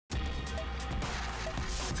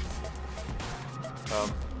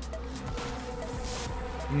Um.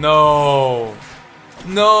 No!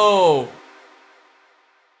 No!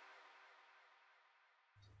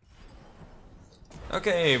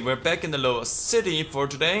 Okay, we're back in the lower city for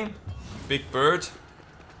today. Big Bird.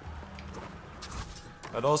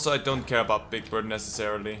 But also I don't care about Big Bird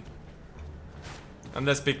necessarily.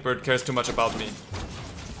 Unless Big Bird cares too much about me.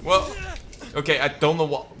 Well, okay, I don't know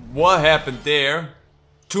what happened there.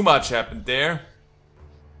 Too much happened there.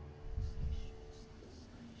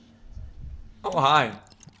 Oh, hi.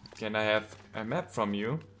 Can I have a map from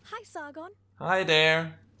you? Hi, Sargon. Hi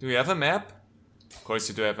there. Do you have a map? Of course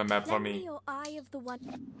you do have a map for me. Your eye of the one.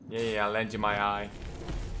 Yeah, I'll lend you my eye.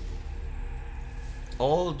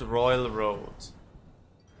 Old Royal Road.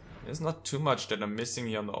 There's not too much that I'm missing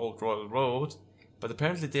here on the Old Royal Road. But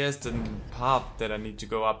apparently there's the path that I need to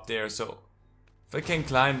go up there, so... If I can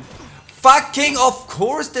climb... Fucking of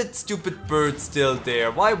course that stupid bird's still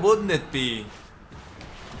there. Why wouldn't it be?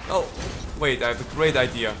 Oh, wait, I have a great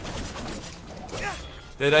idea.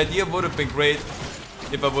 That idea would have been great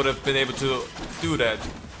if I would have been able to do that.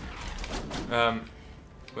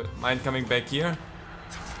 Mind coming back here?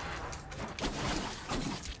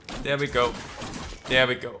 There we go. There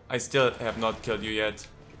we go. I still have not killed you yet.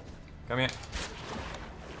 Come here.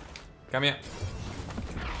 Come here.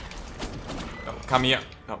 No, come here.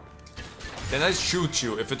 No. Then I shoot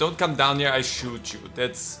you. If you don't come down here, I shoot you.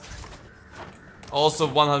 That's also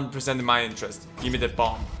 100% in my interest. Give me that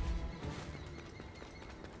bomb.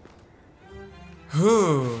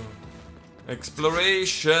 Whew.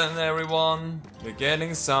 Exploration, everyone. We're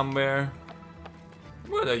getting somewhere.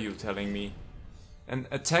 What are you telling me? An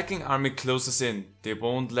attacking army closes in. They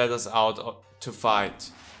won't let us out to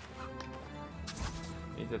fight.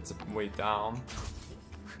 Okay, that's a way down.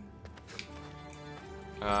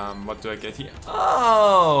 What do I get here?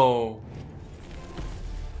 Oh!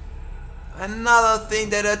 Another thing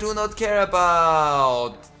that I do not care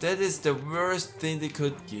about. That is the worst thing they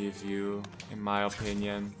could give you, in my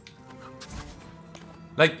opinion.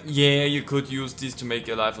 Like, yeah, you could use these to make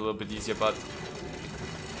your life a little bit easier, but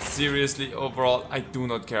seriously, overall, I do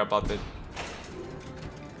not care about that.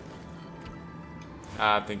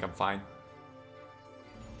 I think I'm fine.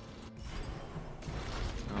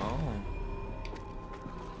 Oh.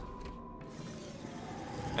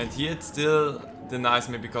 And here it still denies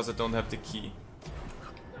me because I don't have the key.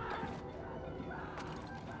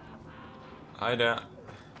 Hi there.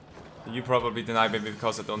 You probably deny me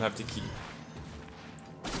because I don't have the key.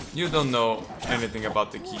 You don't know anything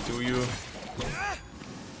about the key, do you?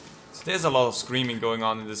 So there's a lot of screaming going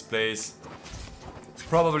on in this place.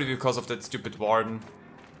 Probably because of that stupid warden.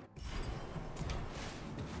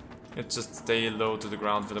 Let's just stay low to the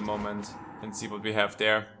ground for the moment and see what we have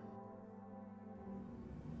there.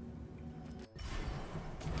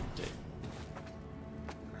 Okay.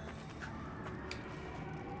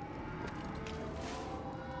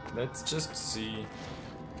 Let's just see.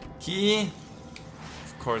 Key?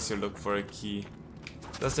 Of course you look for a key.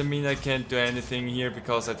 Doesn't mean I can't do anything here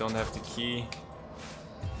because I don't have the key.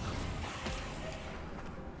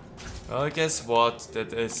 Well, guess what?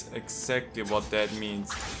 That is exactly what that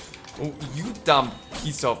means. Oh, you dumb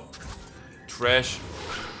piece of trash.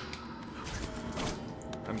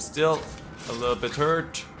 I'm still a little bit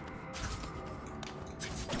hurt.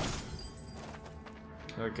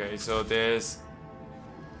 Okay, so there's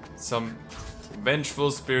some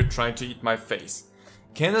vengeful spirit trying to eat my face.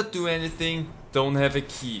 Cannot do anything, don't have a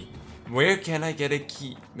key. Where can I get a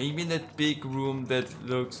key? Maybe in that big room that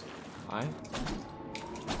looks... Hi?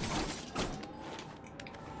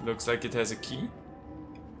 Looks like it has a key.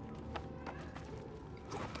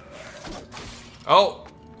 Oh,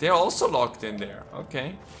 they're also locked in there.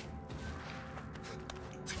 Okay.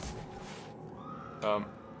 No.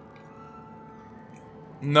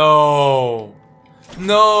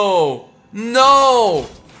 No. No.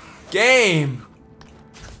 Game.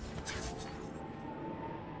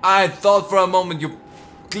 I thought for a moment you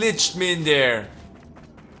glitched me in there.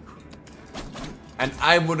 And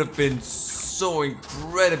I would have been so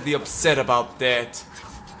incredibly upset about that.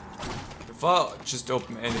 If I just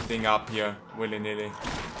open anything up here, willy-nilly.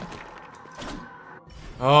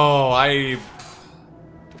 Oh,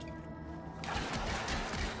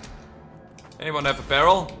 Anyone have a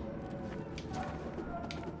barrel?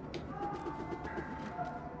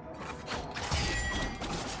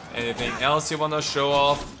 Anything else you wanna show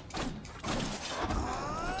off?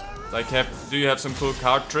 Like, do you have some cool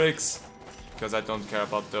card tricks? Because I don't care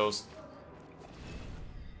about those.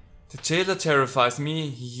 The jailer terrifies me.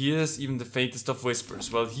 He hears even the faintest of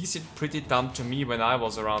whispers. Well, he seemed pretty dumb to me when I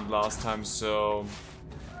was around last time, so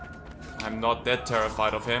I'm not that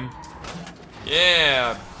terrified of him.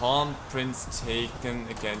 Yeah, Pawn Prince taken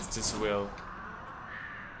against his will.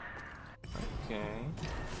 Okay.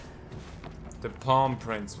 The Pawn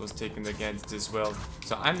Prince was taken against his will.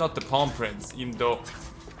 So I'm not the Pawn Prince, even though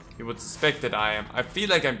you would suspect that I am. I feel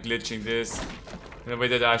like I'm glitching this in a way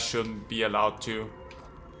that I shouldn't be allowed to.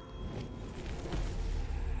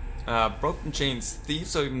 Broken chains,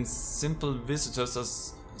 thieves or even simple visitors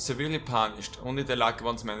are severely punished. Only the lucky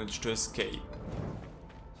ones manage to escape.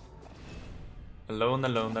 Alone,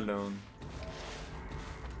 alone, alone.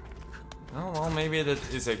 Oh well, maybe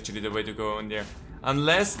that is actually the way to go in there.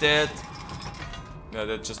 Unless that... No,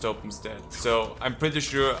 that just opens that. So, I'm pretty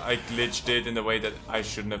sure I glitched it in a way that I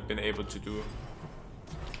shouldn't have been able to do.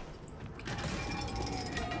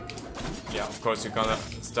 Yeah, of course you're gonna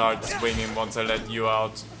start swinging once I let you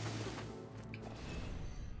out.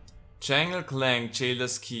 Jangle Clang,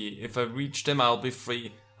 Jailer's Key. If I reach them, I'll be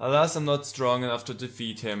free. Alas, I'm not strong enough to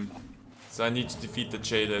defeat him. So I need to defeat the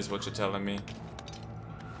Jailer, is what you're telling me.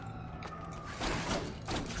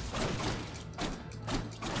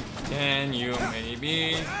 Can you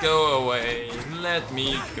maybe go away? Let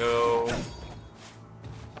me go.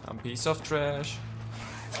 I'm a piece of trash.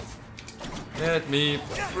 Let me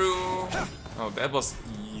through. Oh, that was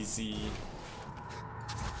easy.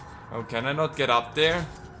 Oh, can I not get up there?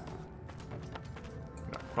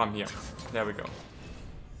 No, from here. There we go.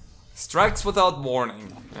 Strikes without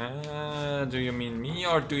warning. Do you mean me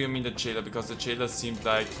or do you mean the Jailer? Because the Jailer seemed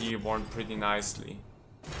like he warned pretty nicely.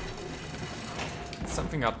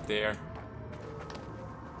 Something up there.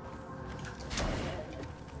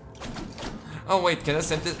 Oh wait, can I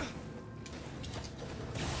send it?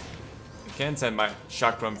 I can't send my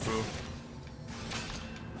chakram through.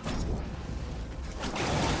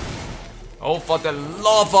 Oh, for the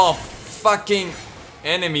love of fucking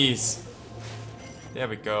enemies. There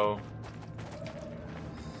we go.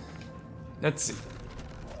 Let's see.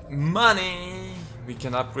 Money! We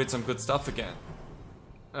can upgrade some good stuff again.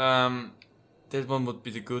 That one would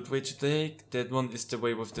be the good way to take. That one is the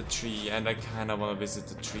way with the tree, and I kinda wanna visit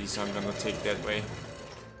the tree, so I'm gonna take that way.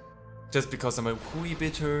 Just because I'm a wee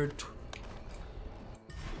bit hurt.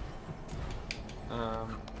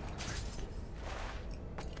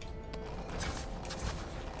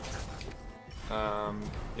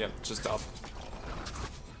 Yeah, just up.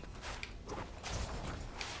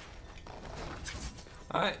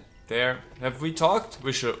 Alright, there. Have we talked?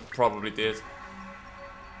 We should probably did.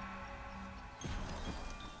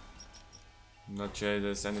 I'm not sure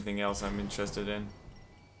there's anything else I'm interested in.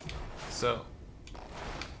 So,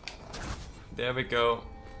 there we go.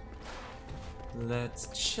 Let's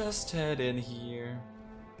just head in here.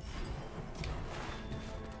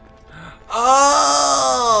 Oh!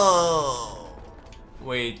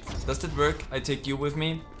 Wait, does that work? I take you with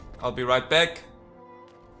me. I'll be right back.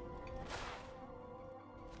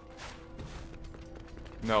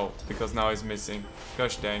 No, because now he's missing.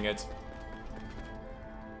 Gosh dang it.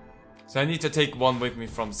 So I need to take one with me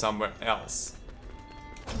from somewhere else.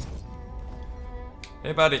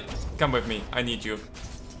 Hey buddy, come with me. I need you.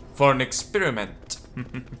 For an experiment.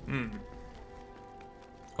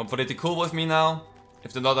 Completely cool with me now?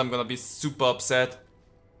 If they're not, I'm gonna be super upset.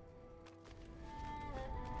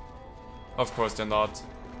 Of course they're not.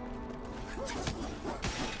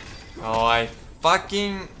 Oh, I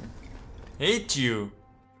fucking hate you.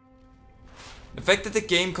 The fact that the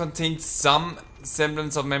game contains some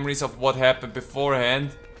semblance of memories of what happened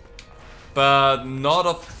beforehand, but not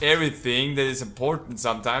of everything that is important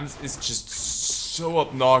sometimes, is just so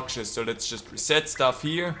obnoxious. So let's just reset stuff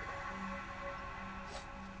here.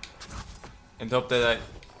 And hope that I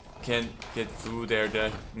can get through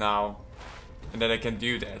there now. And that I can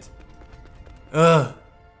do that. Ugh.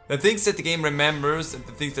 The things that the game remembers and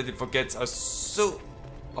the things that it forgets are so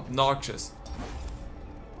obnoxious.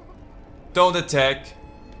 Don't attack.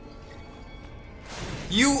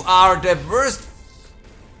 You are the worst.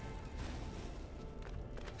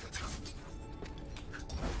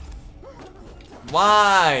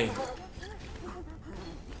 Why?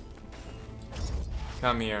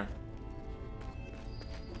 Come here.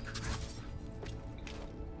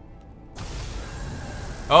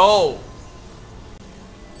 Oh!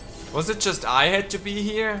 Was it just I had to be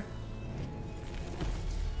here?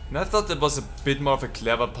 And I thought that was a bit more of a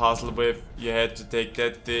clever puzzle with you had to take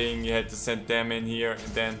that thing, you had to send them in here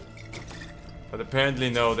and then... But apparently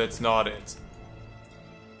no, that's not it.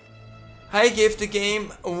 I gave the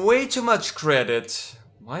game way too much credit.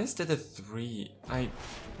 Why is that a 3?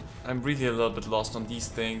 I'm really a little bit lost on these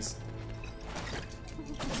things.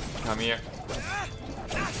 Come here.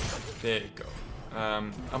 There you go.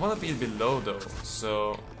 I want to be below though,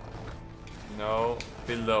 so... No,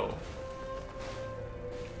 below.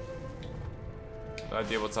 No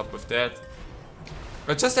idea what's up with that.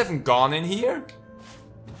 I just haven't gone in here?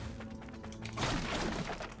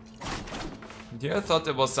 Yeah, I thought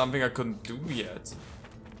there was something I couldn't do yet.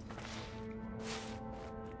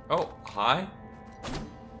 Oh, hi.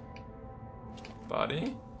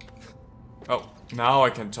 Buddy? Oh, now I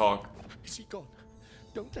can talk. Is he gone?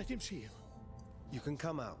 Don't let him see you. You can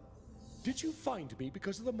come out. Did you find me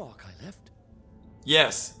because of the mark I left?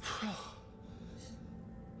 Yes.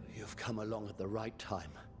 You've come along at the right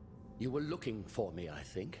time. You were looking for me, I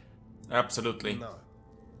think. Absolutely. No.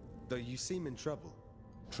 Though you seem in trouble.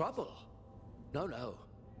 Trouble? No.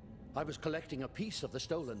 I was collecting a piece of the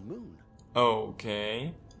stolen moon.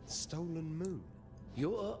 Okay. Stolen moon?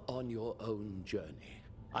 You're on your own journey.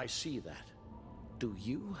 I see that. Do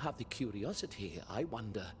you have the curiosity, I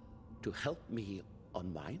wonder, to help me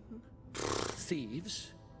on mine?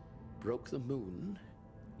 Thieves broke the moon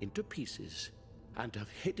into pieces and have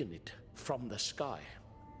hidden it from the sky.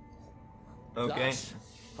 Okay. Thus,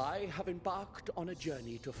 I have embarked on a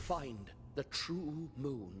journey to find the true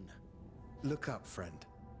moon. Look up, friend.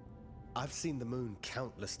 I've seen the moon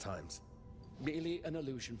countless times. Merely an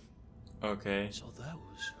illusion. Okay. So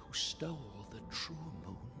those who stole the true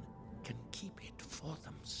moon can keep it for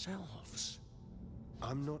themselves.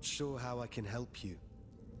 I'm not sure how I can help you.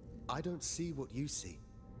 I don't see what you see.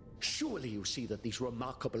 Surely you see that these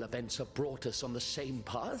remarkable events have brought us on the same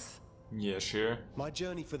path? Yeah, sure. My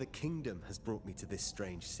journey for the kingdom has brought me to this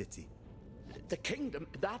strange city. The kingdom,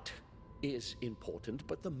 that is important,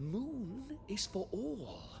 but the moon is for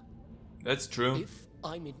all. That's true. If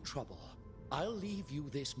I'm in trouble, I'll leave you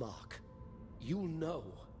this mark. You'll know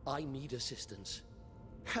I need assistance.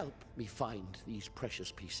 Help me find these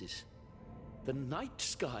precious pieces. The night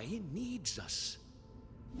sky needs us.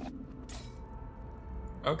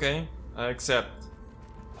 Okay, I accept.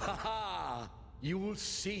 Ha ha! You'll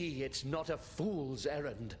see it's not a fool's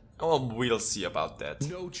errand. Oh, we'll see about that.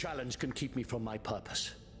 No challenge can keep me from my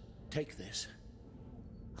purpose. Take this.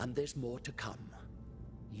 And there's more to come.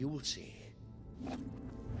 You'll see.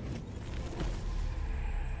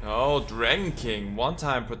 Oh, Dragon King.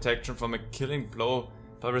 One-time protection from a killing blow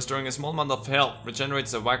by restoring a small amount of health.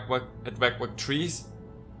 Regenerates at whack trees.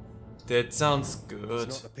 That sounds good.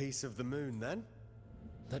 It's not a piece of the moon, then?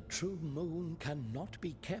 The true moon cannot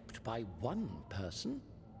be kept by one person.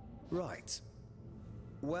 Right.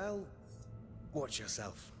 Well, watch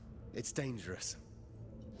yourself. It's dangerous.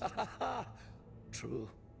 True.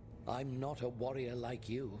 I'm not a warrior like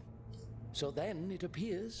you. So then it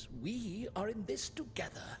appears we are in this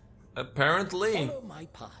together. Apparently. Follow my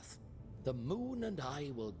path. The moon and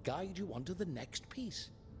I will guide you onto the next piece.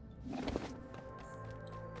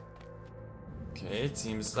 Okay, it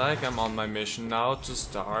seems like I'm on my mission now to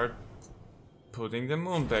start putting the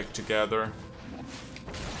moon back together.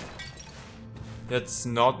 That's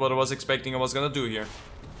not what I was expecting I was gonna do here.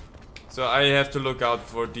 So I have to look out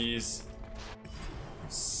for these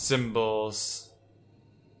symbols.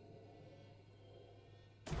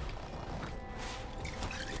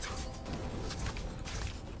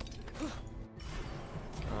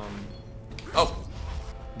 Oh!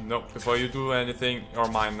 No, before you do anything, you're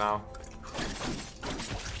mine now.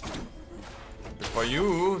 Before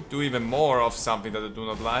you do even more of something that I do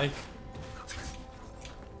not like.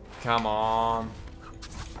 Come on.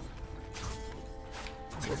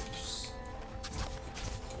 Whoops.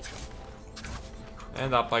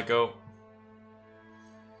 And up I go.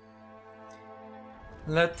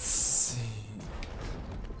 Let's see.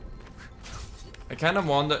 I kind of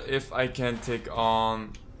wonder if I can take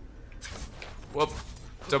on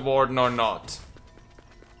the warden or not.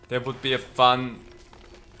 That would be a fun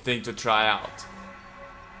thing to try out.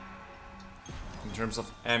 In terms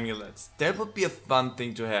of amulets, that would be a fun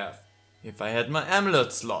thing to have. If I had my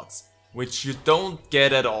amulet slots, which you don't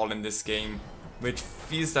get at all in this game, which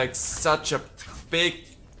feels like such a big...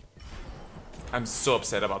 I'm so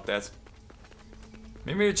upset about that.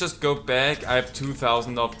 Maybe we just go back. I have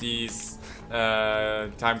 2,000 of these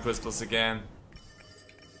time crystals again.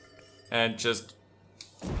 And just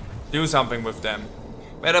do something with them.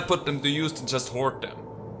 Better put them to use than just hoard them.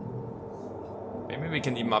 Maybe we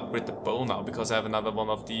can even upgrade the bow now, because I have another one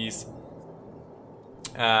of these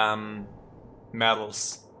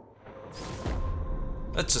medals.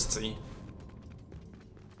 Let's just see.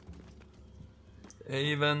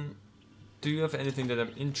 Even, do you have anything that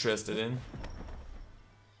I'm interested in?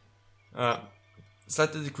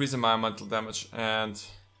 Slightly decrease environmental damage, and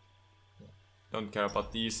don't care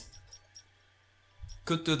about these.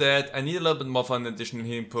 Could do that. I need a little bit more for an additional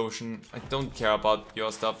healing potion. I don't care about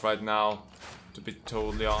your stuff right now, to be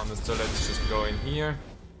totally honest, so let's just go in here.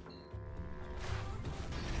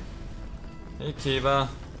 Hey Kiva.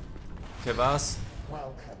 Kivas.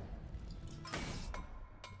 Welcome.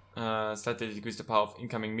 Slightly decrease the power of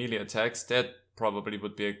incoming melee attacks. That probably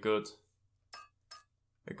would be a good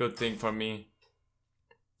thing for me.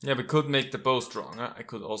 Yeah, we could make the bow stronger. I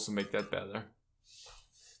could also make that better.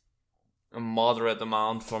 A moderate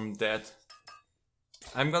amount from that.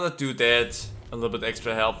 I'm gonna do that. A little bit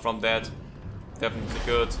extra help from that. Definitely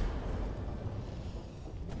good.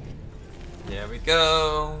 There we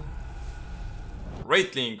go.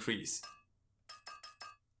 Greatly increase.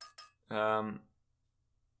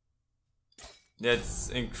 Let's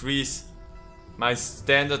increase my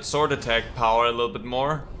standard sword attack power a little bit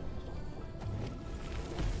more.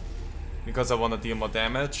 Because I want to deal more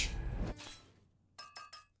damage.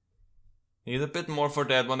 Need a bit more for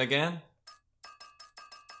that one again.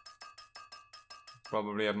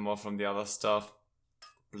 Probably have more from the other stuff.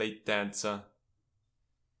 Blade Dancer.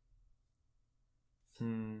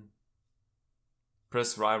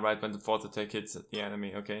 Press right when the fourth attack hits the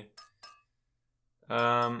enemy, okay.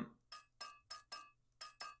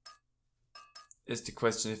 Is the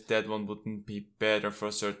question if that one wouldn't be better for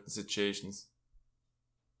certain situations.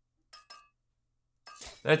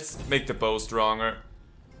 Let's make the bow stronger.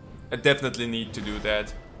 I definitely need to do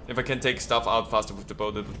that. If I can take stuff out faster with the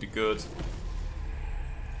bow, that would be good.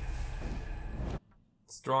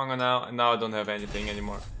 Stronger now, and now I don't have anything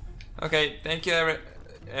anymore. Okay, thank you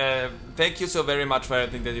thank you so very much for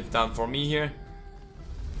everything that you've done for me here.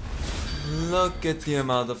 Look at the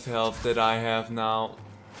amount of health that I have now.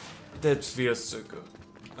 That feels so good.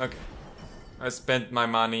 Okay. I spent my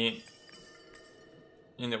money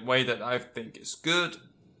in a way that I think is good.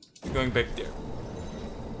 Going back there.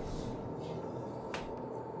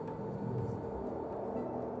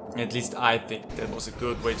 At least I think that was a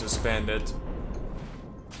good way to spend it.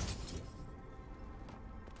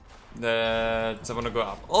 I want to go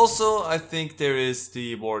up. Also, I think there is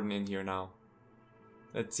the warden in here now.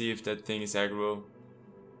 Let's see if that thing is aggro.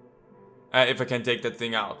 If I can take that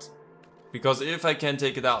thing out. Because if I can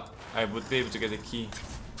take it out, I would be able to get a key.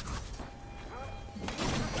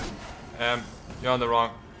 You're on the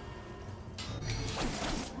wrong.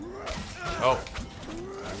 Oh.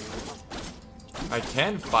 I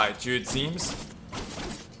can fight you, it seems.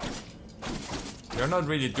 You're not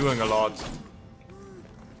really doing a lot.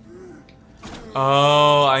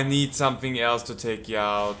 Oh, I need something else to take you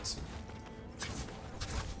out.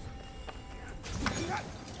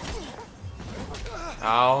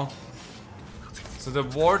 Ow. So the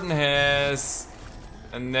warden has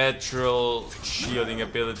a natural shielding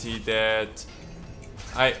ability that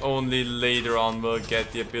I only later on will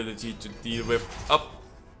get the ability to deal with. Up.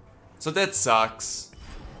 So that sucks.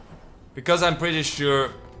 Because I'm pretty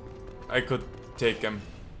sure I could take him.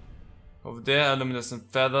 Over there, luminescent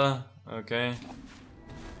feather. Okay.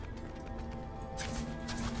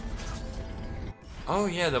 Oh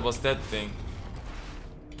yeah, that was that thing.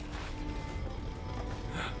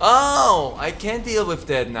 Oh, I can deal with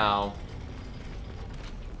that now.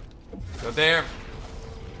 Go there.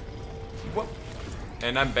 Whoop.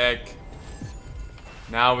 And I'm back.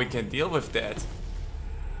 Now we can deal with that.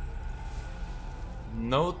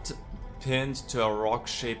 Note pinned to a rock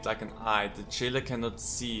shaped like an eye. The jailer cannot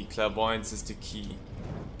see. Clairvoyance is the key.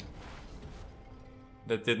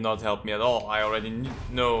 That did not help me at all. I already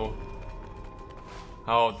know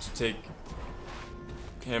how to take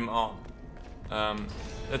him on.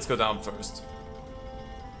 Let's go down first.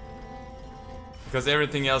 Because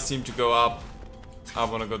everything else seemed to go up. I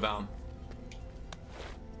want to go down.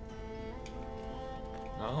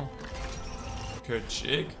 Oh.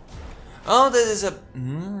 Kerchig. Oh, that is a...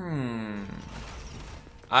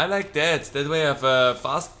 I like that. That way I have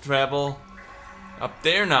fast travel up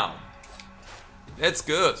there now. That's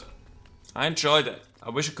good. I enjoyed it. I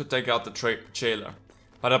wish I could take out the jailer.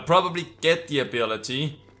 But I'll probably get the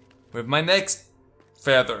ability with my next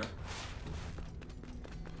feather.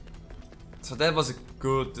 So that was a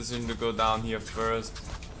good decision to go down here first.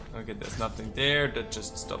 Okay, there's nothing there. That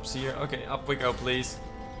just stops here. Okay, up we go, please.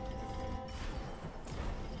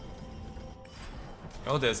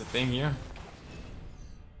 Oh, there's a thing here.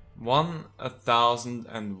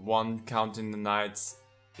 1,001 counting the nights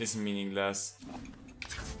is meaningless.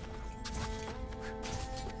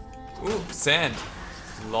 Ooh, sand.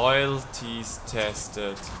 Loyalties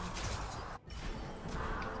tested.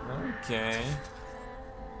 Okay.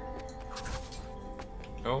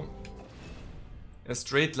 Oh. A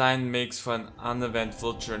straight line makes for an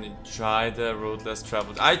uneventful journey. Try the road less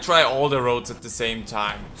traveled. I try all the roads at the same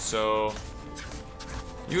time, so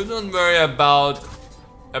you don't worry about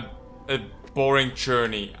a boring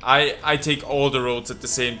journey. I take all the roads at the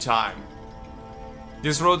same time.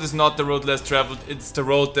 This road is not the road less traveled, it's the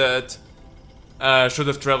road that should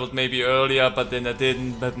have traveled maybe earlier, but then I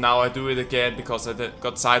didn't, but now I do it again because I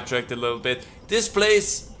got sidetracked a little bit. This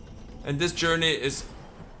place and this journey is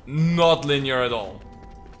not linear at all.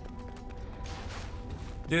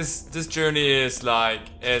 This journey is like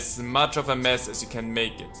as much of a mess as you can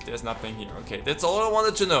make it. There's nothing here. Okay, that's all I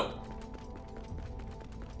wanted to know.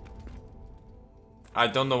 I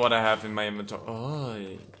don't know what I have in my inventory. Oh,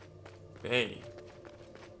 hey.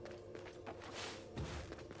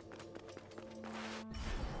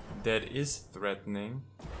 That is threatening.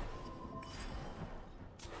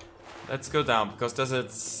 Let's go down, because does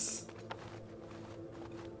it...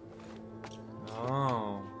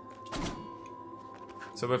 Oh.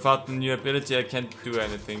 So without the new ability I can't do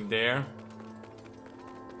anything there.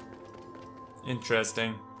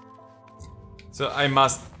 Interesting. So I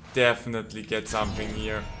must definitely get something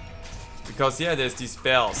here. Because yeah, there's these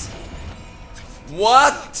bells.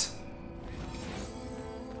 What?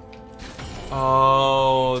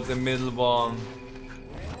 Oh, the middle one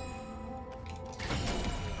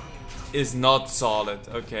is not solid.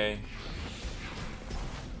 Okay.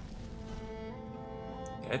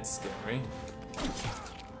 That's scary.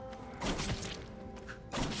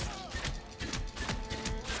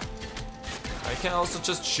 I can also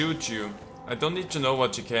just shoot you. I don't need to know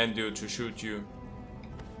what you can do to shoot you.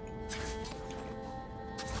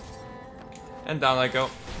 And down I go.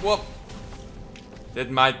 Whoop! That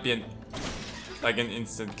might be like an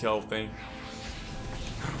instant kill thing.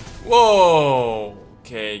 Whoa!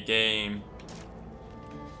 Okay, game.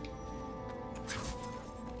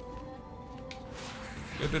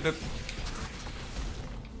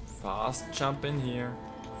 Fast jump in here.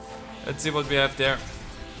 Let's see what we have there.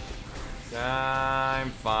 I'm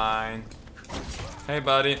fine. Hey,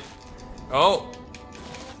 buddy. Oh!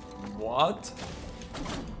 What?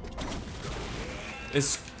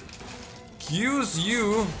 Excuse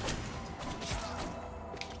you.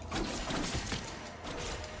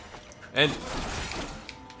 And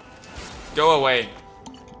go away,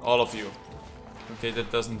 all of you. Okay,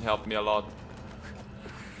 that doesn't help me a lot.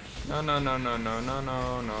 No, no, no, no, no, no,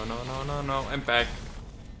 no, no, no, no, no, no. I'm back.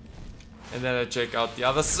 And then I check out the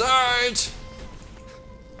other side.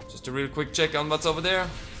 Just a real quick check on what's over there.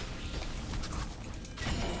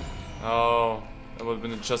 Oh, that would have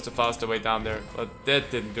been just a faster way down there, but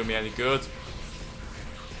that didn't do me any good.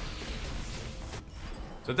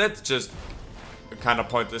 So that's just a kind of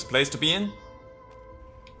pointless place to be in.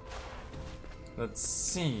 Let's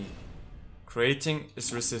see. Creating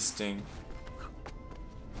is resisting.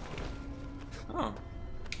 Oh.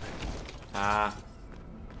 Ah.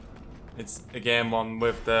 It's again one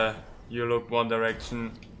with the you look one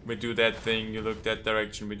direction, we do that thing, you look that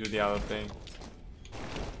direction, we do the other thing.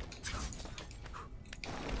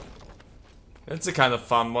 It's a kind of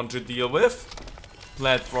fun one to deal with.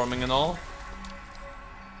 Platforming and all.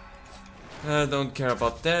 I don't care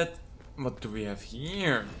about that. What do we have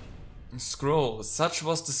here? A scroll. Such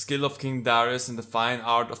was the skill of King Darius in the fine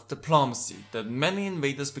art of diplomacy, that many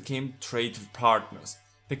invaders became trade partners.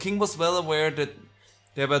 The king was well aware that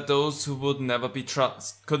there were those who could never be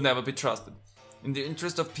trusted. In the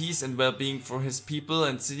interest of peace and well-being for his people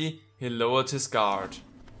and city, he lowered his guard.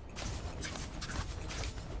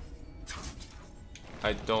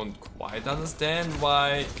 I don't quite understand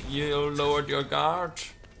why you lowered your guard.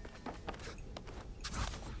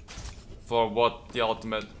 For what the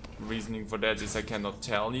ultimate reasoning for that is, I cannot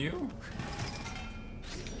tell you.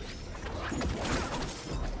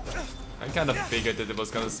 I kind of figured that it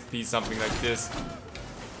was gonna be something like this.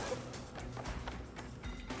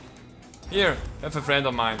 Here, have a friend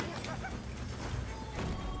of mine.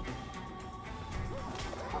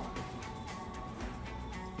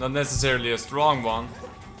 Not necessarily a strong one,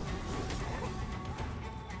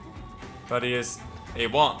 but he is a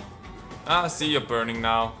one. Ah, see, you're burning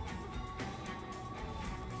now.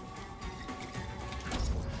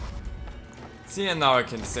 See, and now I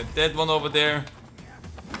can set that one over there.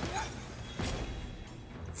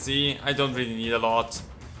 See, I don't really need a lot.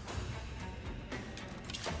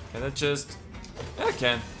 Can I just... Yeah, I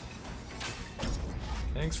can.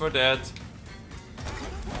 Thanks for that.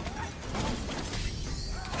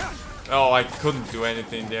 Oh, I couldn't do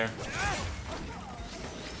anything there.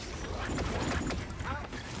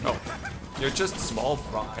 Oh, you're just small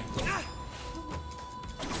fry.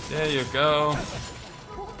 There you go.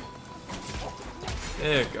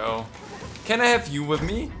 There you go. Can I have you with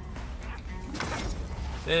me?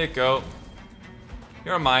 There you go.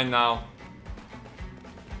 You're mine now.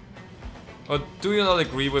 Or do you not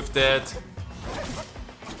agree with that?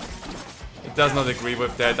 It does not agree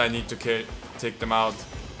with that. I need to take them out.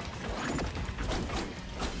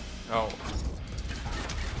 Oh.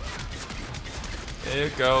 There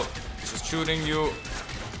you go. Just shooting you.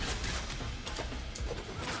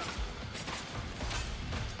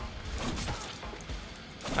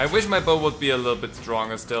 I wish my bow would be a little bit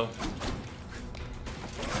stronger still.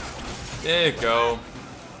 There you go.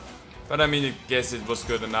 But I mean, I guess it was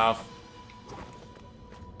good enough.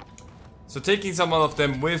 So taking some of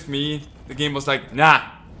them with me, the game was like, nah,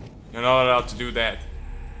 you're not allowed to do that.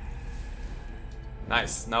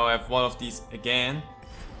 Nice, now I have one of these again.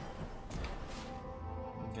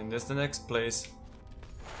 And there's the next place.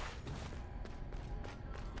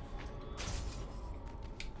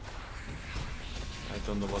 I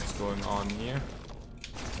don't know what's going on here.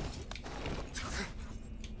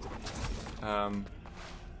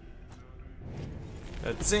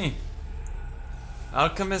 Let's see.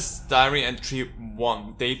 Alchemist's Diary Entry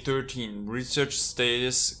 1, Day 13. Research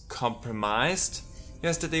status compromised.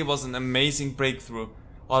 Yesterday was an amazing breakthrough.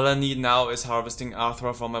 All I need now is harvesting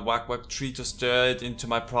Arthur from a wak-wak tree to stir it into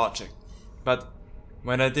my project. But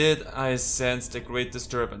when I did, I sensed a great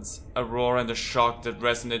disturbance. A roar and a shock that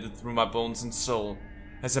resonated through my bones and soul.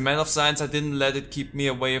 As a man of science, I didn't let it keep me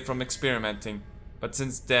away from experimenting. But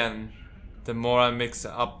since then, the more I mix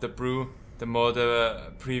up the brew, the more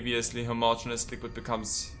the previously homogeneous liquid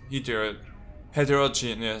becomes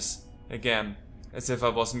heterogeneous again, as if I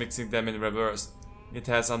was mixing them in reverse. It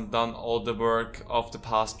has undone all the work of the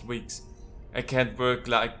past weeks. I can't work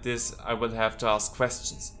like this, I will have to ask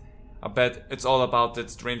questions. I bet it's all about that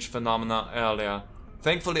strange phenomena earlier.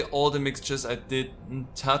 Thankfully all the mixtures I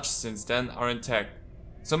didn't touch since then are intact.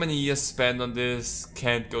 So many years spent on this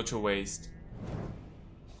can't go to waste.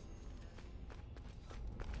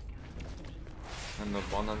 I'm not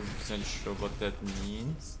 100% sure what that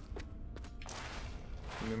means.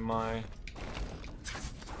 Give me my...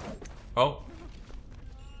 Oh!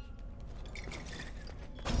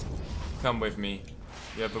 Come with me.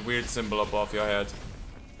 You have a weird symbol above your head.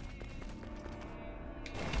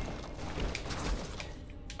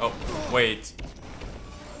 Oh, wait.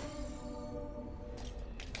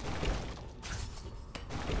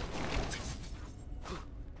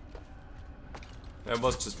 That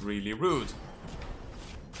was just really rude.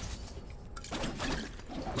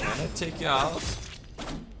 Can I take you out?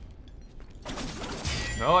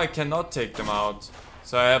 No, I cannot take them out.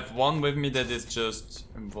 So I have one with me that is just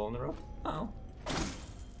invulnerable. Oh.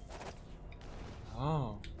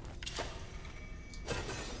 Oh.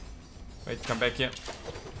 Wait, come back here.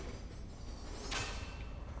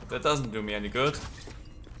 That doesn't do me any good.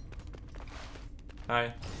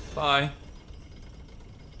 Hi. Bye.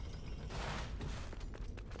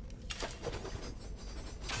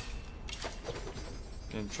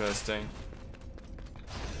 Interesting.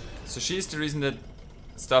 So she's the reason that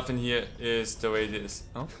stuff in here is the way it is.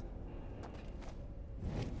 Oh.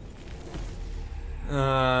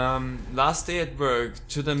 Last day at work.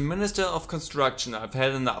 To the Minister of Construction, I've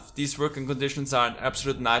had enough. These working conditions are an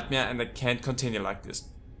absolute nightmare and I can't continue like this.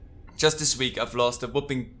 Just this week I've lost a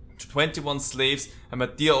whopping 21 slaves and my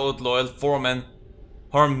dear old loyal foreman,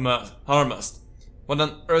 Harmust. What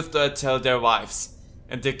on earth do I tell their wives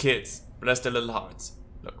and their kids? Bless their little hearts.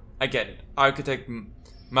 Look, I get it. Architect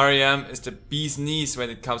Mariam is the bee's knees when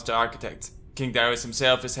it comes to architects. King Darius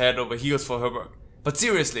himself is head over heels for her work. But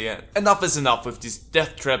seriously, enough is enough with these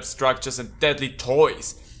death trap structures and deadly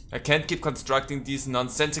toys. I can't keep constructing these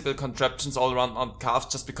nonsensical contraptions all around on calves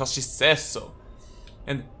just because she says so.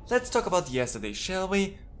 And let's talk about yesterday, shall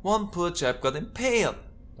we? One poor chap got impaled.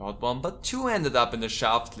 Not one but two ended up in a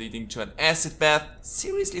shaft leading to an acid bath.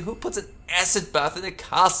 Seriously, who puts an acid bath in a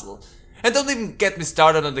castle? And don't even get me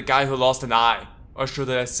started on the guy who lost an eye. Or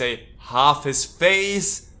should I say, half his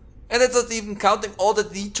face? And that's not even counting all the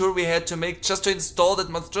detour we had to make just to install that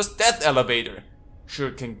monstrous death elevator.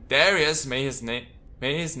 Sure, King Darius, may his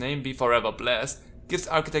name be forever blessed, gives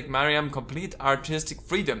architect Mariam complete artistic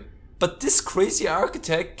freedom. But this crazy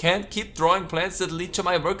architect can't keep drawing plans that lead to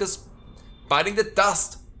my workers biting the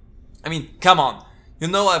dust. I mean, come on. You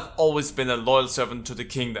know I've always been a loyal servant to the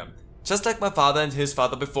kingdom. Just like my father and his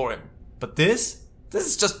father before him. But this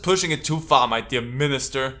is just pushing it too far, my dear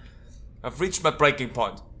minister. I've reached my breaking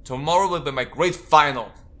point. Tomorrow will be my great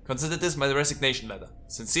final. Consider this my resignation letter.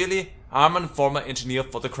 Sincerely, Arman, former engineer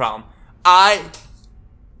for the crown. I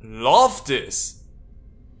love this.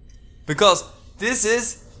 Because this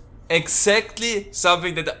is exactly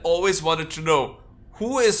something that I always wanted to know.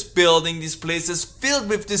 Who is building these places filled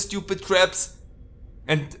with these stupid traps?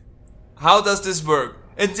 And how does this work?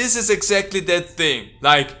 And this is exactly that thing.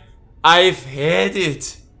 Like, I've had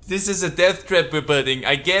it. This is a death trap we're building.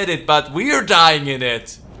 I get it, but we're dying in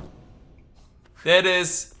it. That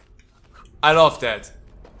is... I love that.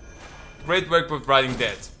 Great work with riding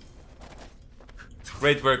that.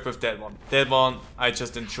 Great work with that one. That one I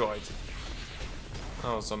just enjoyed.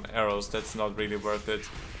 Oh, some arrows. That's not really worth it.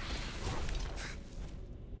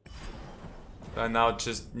 I now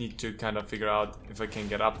just need to kind of figure out if I can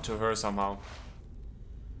get up to her somehow.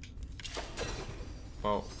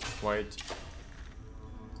 Oh, wait.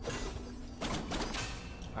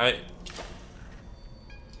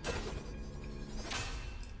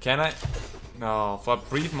 Can I? No, for a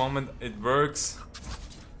brief moment it works.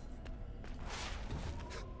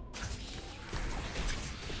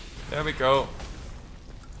 There we go.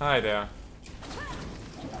 Hi there.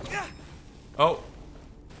 Oh.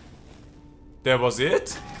 That was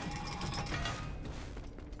it?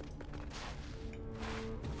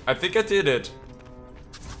 I think I did it.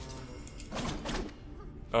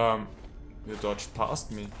 You dodged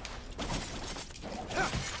past me.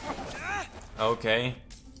 Okay.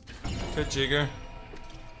 Good jigger.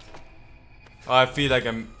 Oh, I feel like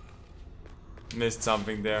I missed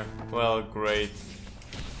something there. Well, great.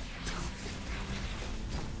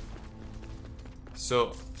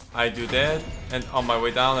 So, I do that, and on my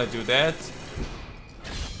way down I do that.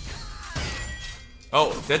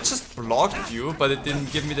 Oh, that just blocked you, but it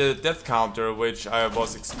didn't give me the death counter, which I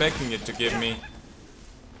was expecting it to give me.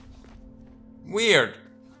 Weird.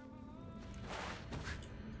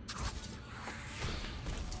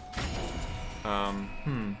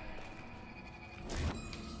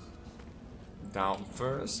 Down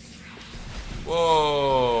first.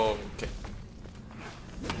 Whoa, okay.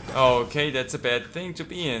 Okay, that's a bad thing to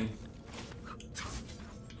be in.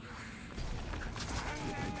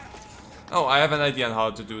 Oh, I have an idea on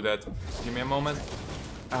how to do that. Give me a moment.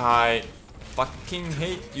 I fucking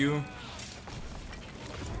hate you.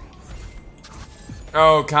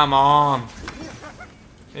 Oh, come on.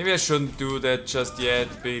 Maybe I shouldn't do that just yet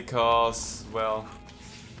because, well,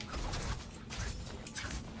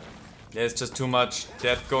 there's just too much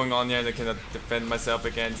death going on here and I cannot defend myself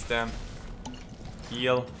against them.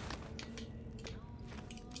 Heal.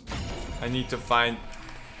 I need to find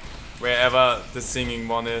wherever the singing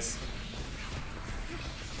one is.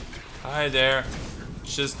 Hi there.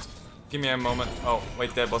 Just give me a moment. Oh,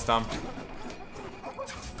 wait, that was dumb.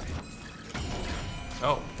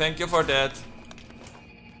 Oh, thank you for that.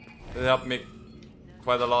 That helped me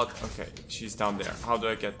quite a lot. Okay, she's down there. How do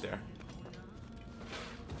I get there?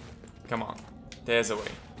 Come on. There's a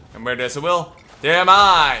way. And where there's a will, there am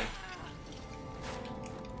I!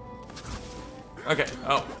 Okay,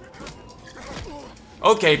 oh.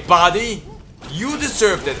 Okay, buddy. You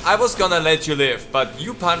deserved it. I was gonna let you live, but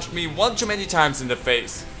you punched me one too many times in the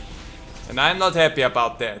face. And I'm not happy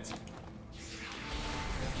about that.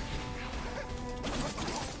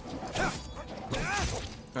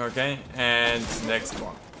 Okay, and next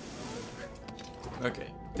one. Okay,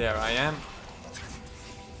 there I am.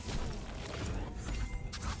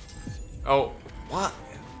 Oh, what?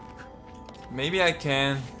 Maybe I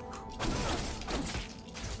can.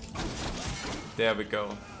 There we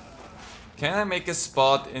go. Can I make a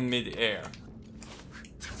spot in mid-air?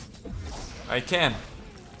 I can.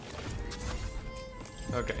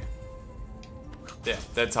 Okay. Yeah,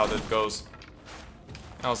 that's how that goes.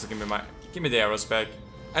 Also, give me the arrows back.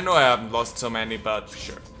 I know I haven't lost so many, but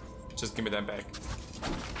sure. Just give me them back.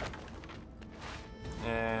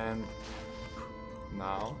 And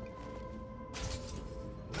now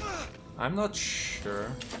I'm not sure.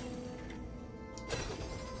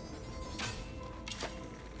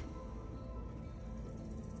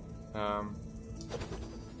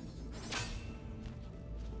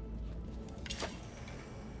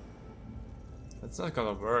 That's not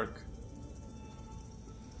gonna work.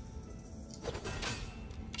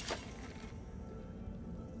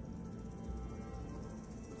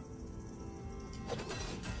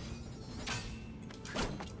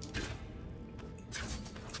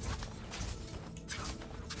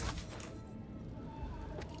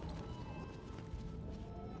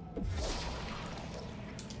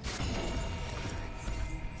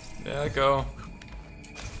 There I go.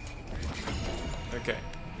 Okay.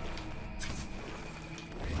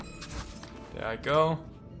 There I go.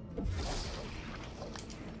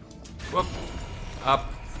 Whoop. Up.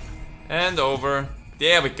 And over.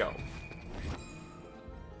 There we go.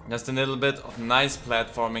 Just a little bit of nice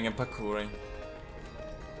platforming and parkouring.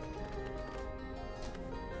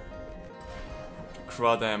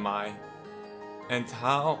 Crud am I. And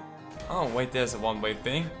how? Oh wait, there's a one-way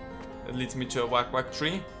thing. That leads me to a whack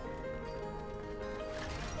tree.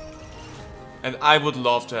 And I would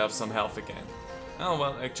love to have some health again. Oh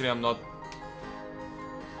well, actually I'm not.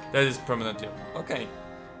 That is permanent here. Okay.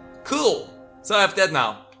 Cool! So I have that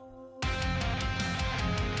now.